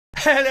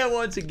Hello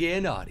once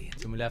again,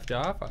 audience. When we left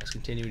off, I was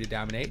continuing to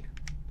dominate.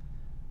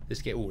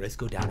 Let's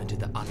go down into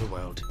the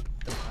underworld.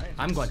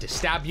 I'm going to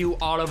stab you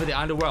all over the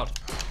underworld.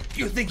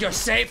 You think you're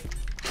safe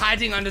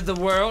hiding under the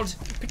world?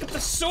 Pick up the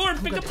sword.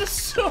 Pick up the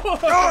sword.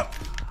 Oh!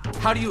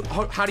 How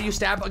do you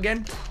stab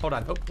again? Hold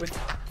on. Oh, wait.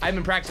 I've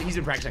been practicing. He's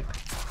been practicing.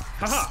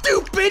 Haha.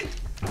 Stupid!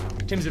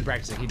 Tim's been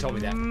practicing. He told me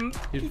that.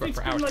 He's been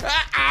for hours. Like...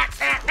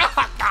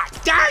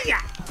 Dang ya!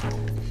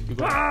 You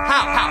go.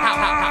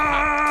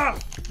 How?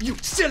 You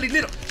silly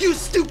little, you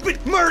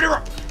stupid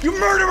murderer! You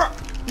murderer!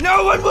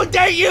 No one will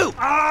date you!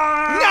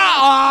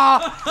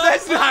 No!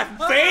 That's not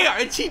fair!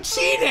 He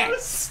cheated!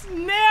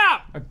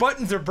 Snap! My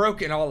buttons are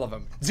broken, all of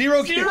them.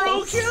 Zero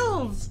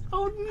kills!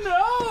 Oh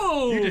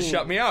no! You just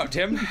shut me out,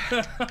 Tim.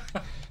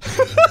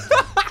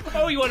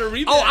 Oh, you want to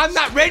rematch? Oh, I'm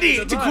not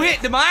ready to quit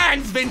the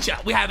Mines venture.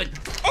 We haven't.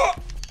 Oh,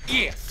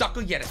 yeah,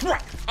 sucker, yeah, that's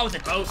right. I was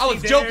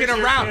joking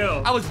around.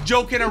 I was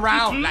joking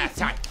around last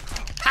time.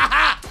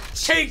 Haha!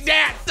 Take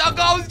that, sucker!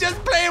 I was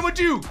just playing with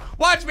you.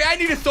 Watch me, I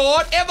need a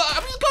sword. I'm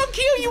just gonna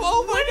kill you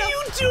over. What are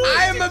you doing?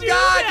 I am a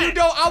god. You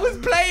don't. I was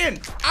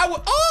playing.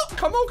 Oh,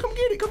 come on, come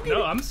get it. Come get it.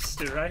 No, I'm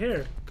still right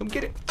here. Come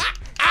get it.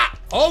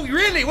 Oh,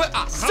 really? What?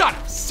 Son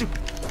of super.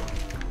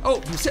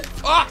 Oh, you said.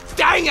 Oh,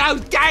 dang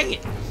it! Dang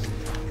it!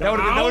 That would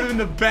have been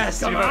the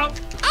best. Come out.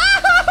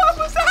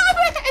 What's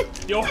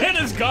happening? Your head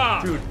is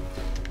gone. Dude,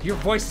 your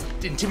voice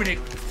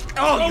intimidating.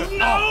 Oh no!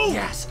 Oh,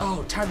 yes.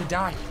 Oh, time to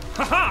die.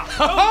 Haha!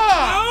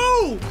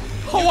 Oh,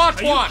 no!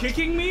 What? Are you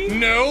kicking me?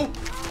 No.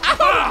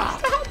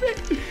 Stop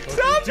it!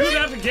 Stop Do it!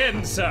 that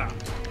again, sir.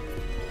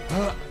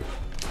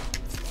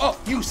 Oh,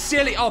 you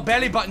silly! Oh,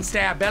 belly button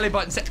stab, belly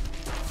button stab.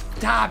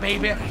 Die,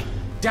 baby.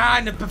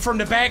 Die from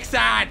the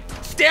backside.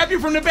 Stab you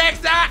from the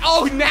backside.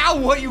 Oh, now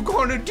what you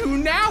gonna do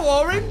now,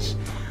 Orange?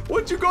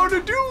 What you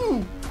gonna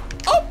do?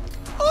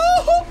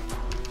 Oh!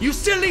 You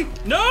silly!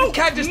 No! You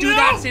can't just do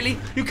that, silly.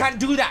 You can't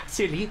do that,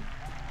 silly.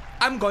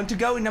 I'm going to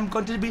go and I'm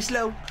going to be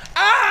slow.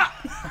 Ah!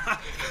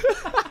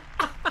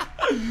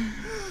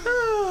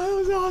 Oh, that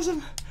was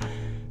awesome.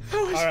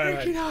 That was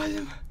freaking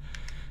awesome.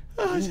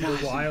 That was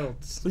awesome.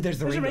 Wilds. Ooh, there's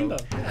the rainbow.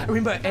 Yeah. A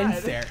rainbow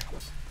ends there.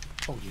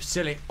 Oh, you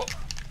silly.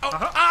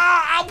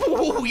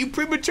 Oh, you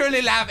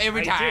prematurely laugh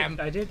every time.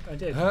 I did.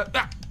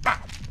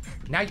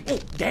 Now you,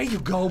 there you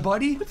go,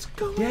 buddy. What's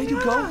going on? There you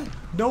go.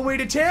 No way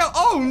to tell.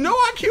 Oh, no,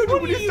 I killed you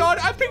when you saw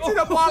it. I picked it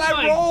up while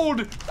I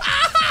rolled.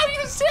 Ah,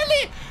 you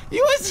silly.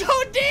 You were so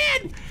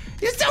dead.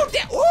 You're so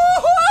dead.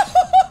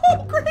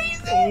 Oh,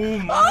 crazy. Oh,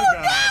 my God.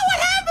 No, what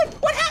happened?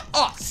 What happened?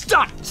 Oh,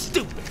 stop,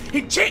 stupid.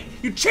 You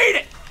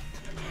cheated.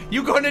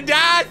 You gonna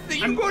die.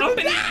 You gonna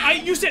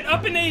die. You said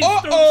up and A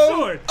throw the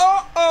sword.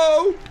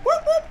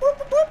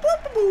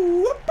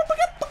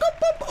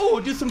 Oh,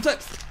 do some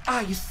flips.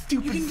 You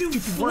stupid, You can do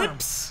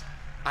flips?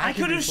 I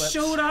could have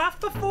showed off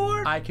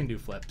before. I can do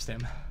flips,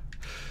 Tim.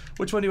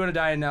 Which one do you want to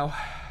die in now?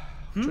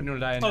 Which one do you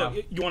want to die in now?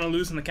 You want to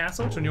lose in the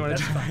castle? Which one do you want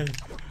to die in?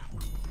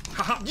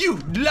 Haha. You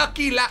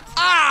lucky You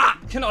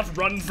cannot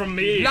run from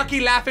me. lucky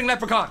laughing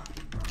leprechaun.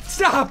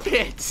 Stop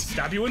it!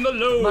 Stab you in the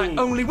low. My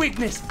only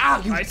weakness.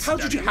 How'd you do that?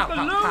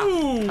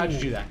 How'd you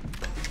do that?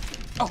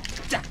 Oh,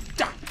 die.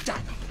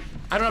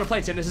 I don't know how to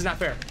play, Tim. This is not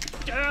fair.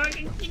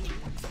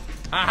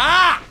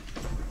 Aha!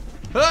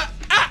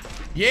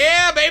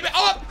 Yeah, baby.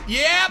 Oh,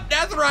 yeah,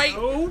 that's right.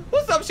 Oh.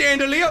 What's up,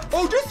 chandelier?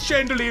 Oh, just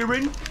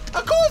chandeliering.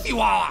 Of course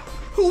you are.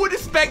 Who would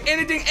expect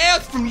anything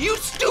else from you,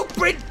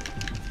 stupid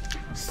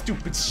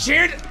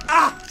shit?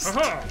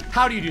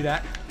 How do you do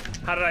that?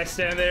 How did I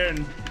stand there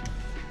and...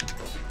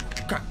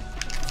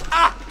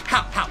 How?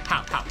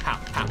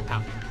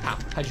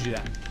 How'd you do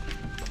that?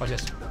 Watch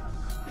this.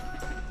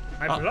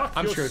 I blocked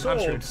I'm your screwed. sword,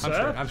 I'm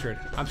sir.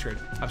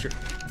 screwed.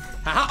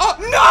 Oh,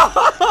 no!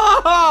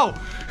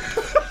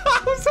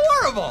 That was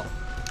horrible.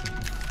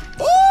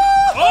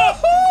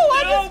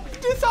 I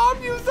just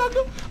disarmed you,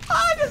 sucker.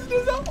 I just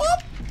disarmed.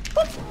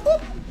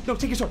 No,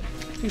 take your sword.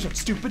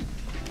 Stupid.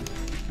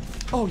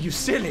 Oh, you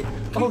silly.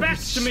 Come back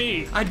to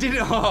me. I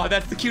didn't. Oh,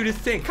 that's the cutest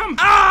thing. Come.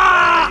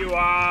 There you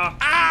are.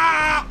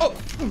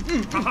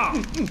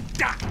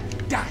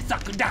 Die,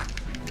 sucker, die.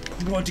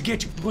 I'm going to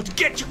get you.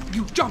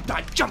 You jumped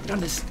on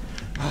this.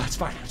 Oh, it's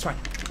fine.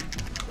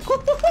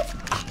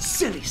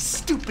 Silly,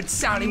 stupid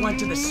Sally went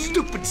to the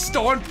stupid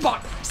store and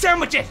bought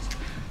sandwiches.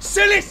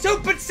 Silly,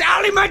 stupid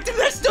Sally went to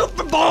the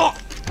stupid bar.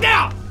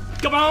 Now.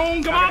 Come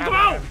on.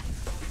 Haha.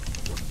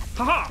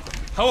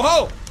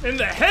 Ho. In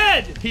the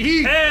head.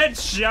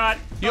 Headshot.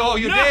 Yo,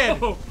 you're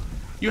dead.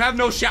 You have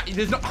no shot.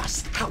 There's no.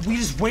 We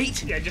just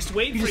wait. Yeah, just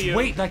wait for you. Just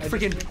wait like a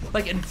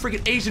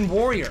freaking Asian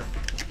warrior.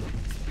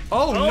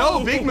 Oh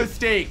no, big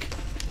mistake.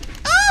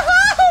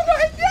 Oh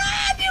my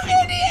God, you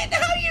idiot!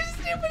 Oh, you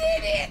stupid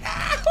idiot!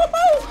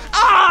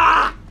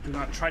 Do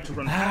not try to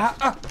run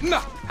past.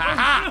 No.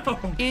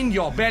 In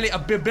your belly, a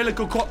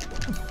biblical cord.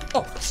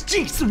 Oh,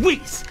 jeez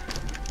Louise!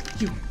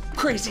 You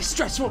crazy,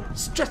 stressful.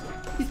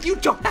 You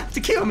don't have to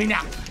kill me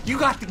now. You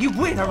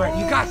win already.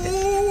 You got this.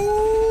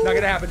 Not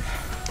gonna happen.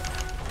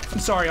 I'm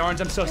sorry,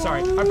 Orange. I'm so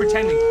sorry. I'm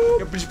pretending.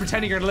 You're just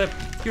pretending you're gonna live.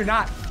 You're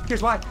not.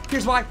 Here's why.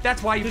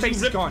 That's why your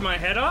face is gone. My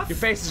head off? Your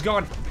face is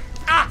gone.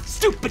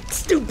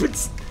 Stupid.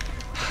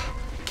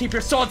 Keep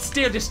your sword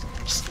still.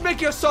 Just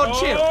make your sword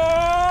chill.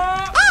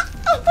 God,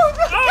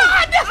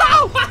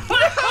 no!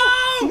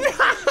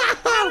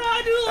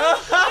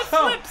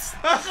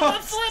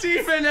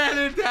 Steven,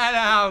 edit that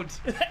out.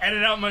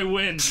 Edit out my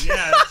win.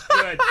 Yeah, that's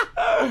good.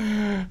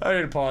 I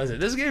need to pause it.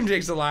 This game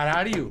takes a lot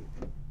out of you,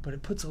 but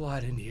it puts a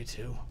lot into you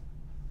too.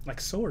 Like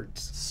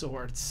swords.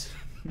 Swords.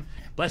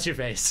 Bless your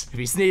face. If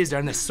you sneeze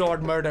during this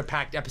sword murder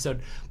packed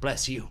episode,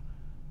 bless you.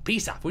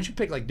 Peace out. We should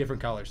pick like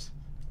different colors.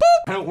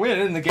 Boop! I don't win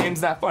and the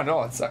game's not fun.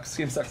 Oh, it sucks.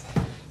 Game sucks.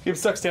 Game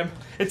sucks, Tim.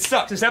 It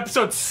sucks. This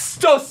episode's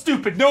so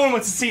stupid. No one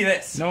wants to see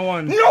this. No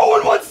one. No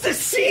one wants to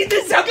see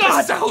this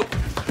episode.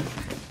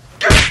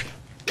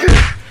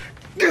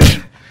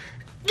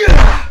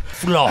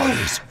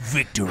 Flawless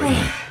victory.